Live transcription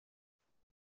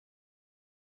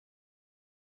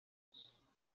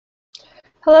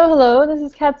Hello, hello, this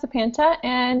is Kat Sapanta,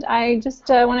 and I just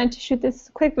wanted to shoot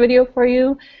this quick video for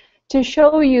you to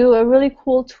show you a really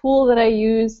cool tool that I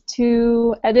use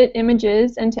to edit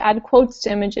images and to add quotes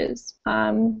to images.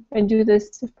 I do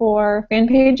this for fan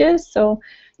pages, so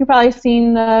you've probably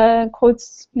seen the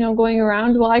quotes going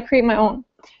around. Well, I create my own.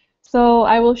 So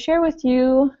I will share with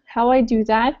you how I do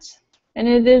that, and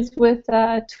it is with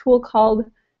a tool called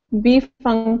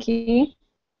BeFunky.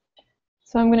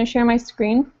 So I'm going to share my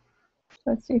screen.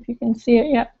 Let's see if you can see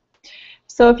it. Yep.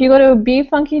 So if you go to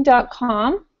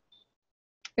befunky.com,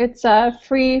 it's a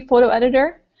free photo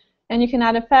editor, and you can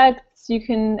add effects, you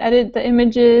can edit the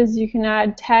images, you can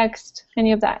add text,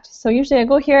 any of that. So usually I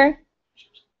go here,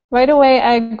 right away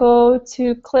I go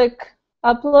to click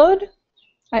upload.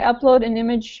 I upload an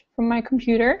image from my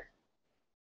computer.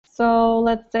 So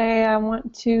let's say I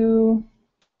want to,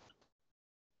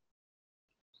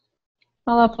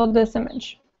 I'll upload this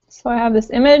image. So I have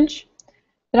this image.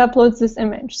 It uploads this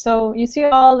image. So you see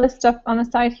all this stuff on the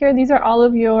side here. These are all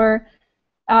of your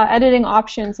editing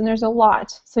options, and there's a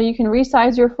lot. So you can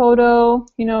resize your photo,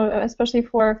 especially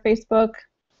for Facebook.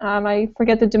 I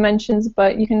forget the dimensions,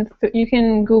 but you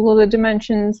can Google the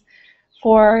dimensions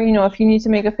for if you need to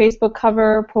make a Facebook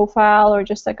cover, profile, or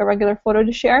just like a regular photo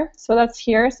to share. So that's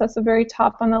here. So that's the very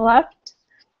top on the left.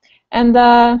 And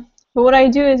but what I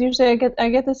do is usually I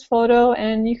get this photo,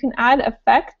 and you can add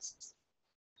effects.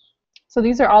 So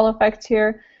these are all effects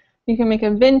here. You can make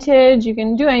a vintage, you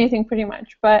can do anything pretty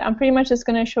much, but I'm pretty much just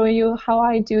going to show you how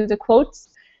I do the quotes.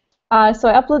 So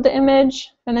I upload the image,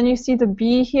 and then you see the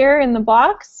B here in the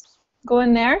box. Go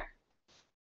in there,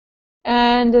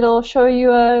 and it'll show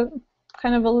you a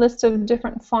kind of a list of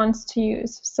different fonts to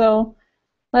use. So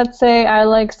let's say I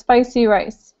like spicy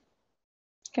rice.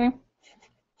 Okay.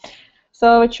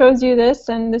 So it shows you this,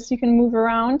 and this you can move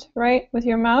around, right, with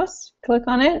your mouse. Click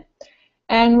on it.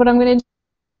 And what I'm going to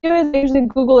do is I usually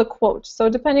Google a quote. So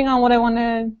depending on what I want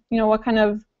to, what kind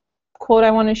of quote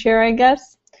I want to share, I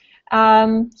guess.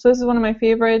 So this is one of my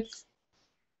favorites.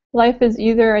 Life is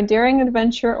either a daring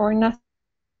adventure or nothing.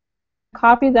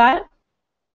 Copy that.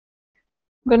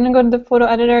 I'm going to go to the photo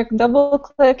editor, double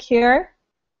click here.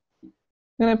 I'm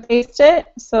going to paste it.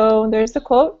 So there's the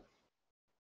quote.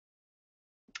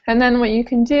 And then what you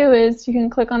can do is you can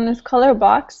click on this color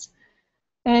box,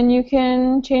 and you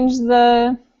can change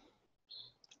the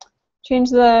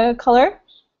color,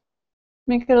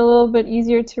 make it a little bit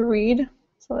easier to read.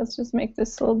 So let's just make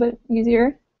this a little bit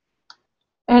easier.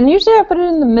 And usually I put it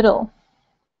in the middle,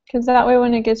 because that way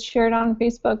when it gets shared on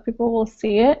Facebook, people will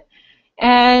see it.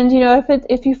 And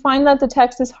if you find that the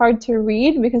text is hard to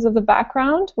read because of the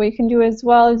background, what you can do as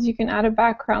well is you can add a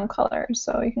background color.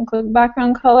 So you can click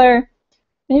background color,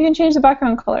 and you can change the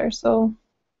background color. So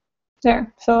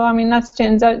there. So I mean, that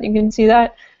stands out. You can see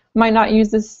that. Might not use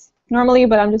this normally,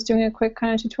 but I'm just doing a quick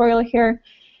kind of tutorial here.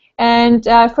 And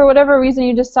for whatever reason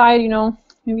you decide,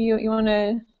 maybe you want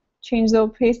to change the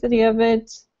opacity of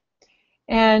it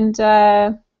and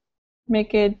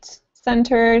make it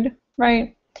centered,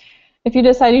 right? If you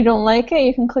decide you don't like it,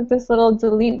 you can click this little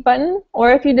delete button.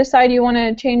 Or if you decide you want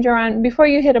to change around, before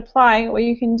you hit apply, what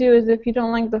you can do is if you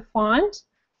don't like the font,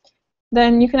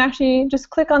 then you can actually just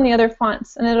click on the other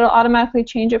fonts, and it'll automatically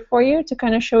change it for you to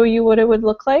kind of show you what it would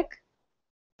look like.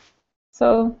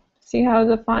 So see how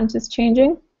the font is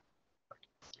changing.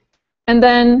 And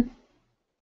then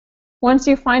once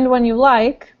you find one you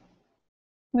like,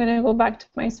 I'm going to go back to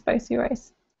my spicy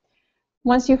rice.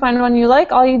 Once you find one you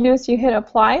like, all you do is you hit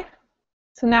apply.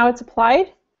 So now it's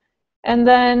applied. And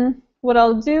then what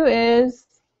I'll do is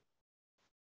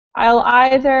I'll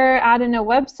either add in a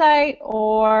website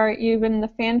or even the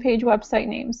fan page website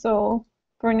name. So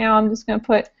for now I'm just going to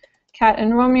put Cat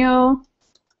and Romeo,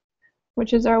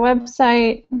 which is our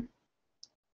website. I'm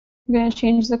going to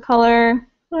change the color.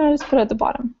 I'll just put it at the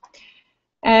bottom.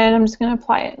 And I'm just going to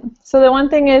apply it. So the one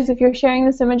thing is, if you're sharing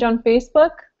this image on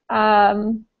Facebook,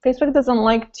 Facebook doesn't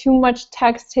like too much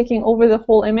text taking over the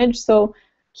whole image. So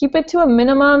keep it to a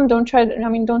minimum. Don't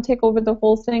don't take over the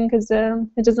whole thing, because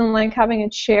it doesn't like having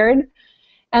it shared.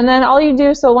 And then all you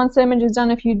do, so once the image is done,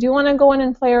 if you do want to go in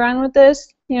and play around with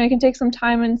this, you can take some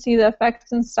time and see the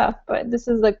effects and stuff, but this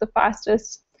is like the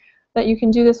fastest that you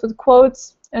can do this with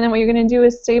quotes. And then what you're going to do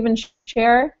is save and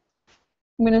share.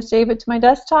 I'm going to save it to my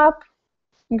desktop.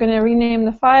 I'm going to rename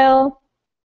the file.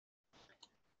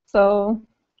 So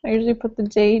I usually put the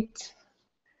date,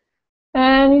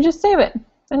 and you just save it,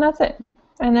 and that's it.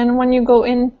 And then when you go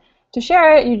in to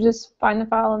share it, you just find the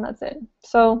file, and that's it.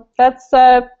 So that's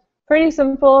pretty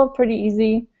simple, pretty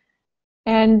easy.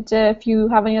 And if you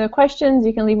have any other questions,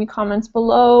 you can leave me comments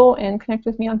below and connect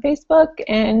with me on Facebook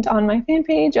and on my fan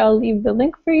page. I'll leave the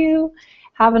link for you.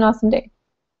 Have an awesome day.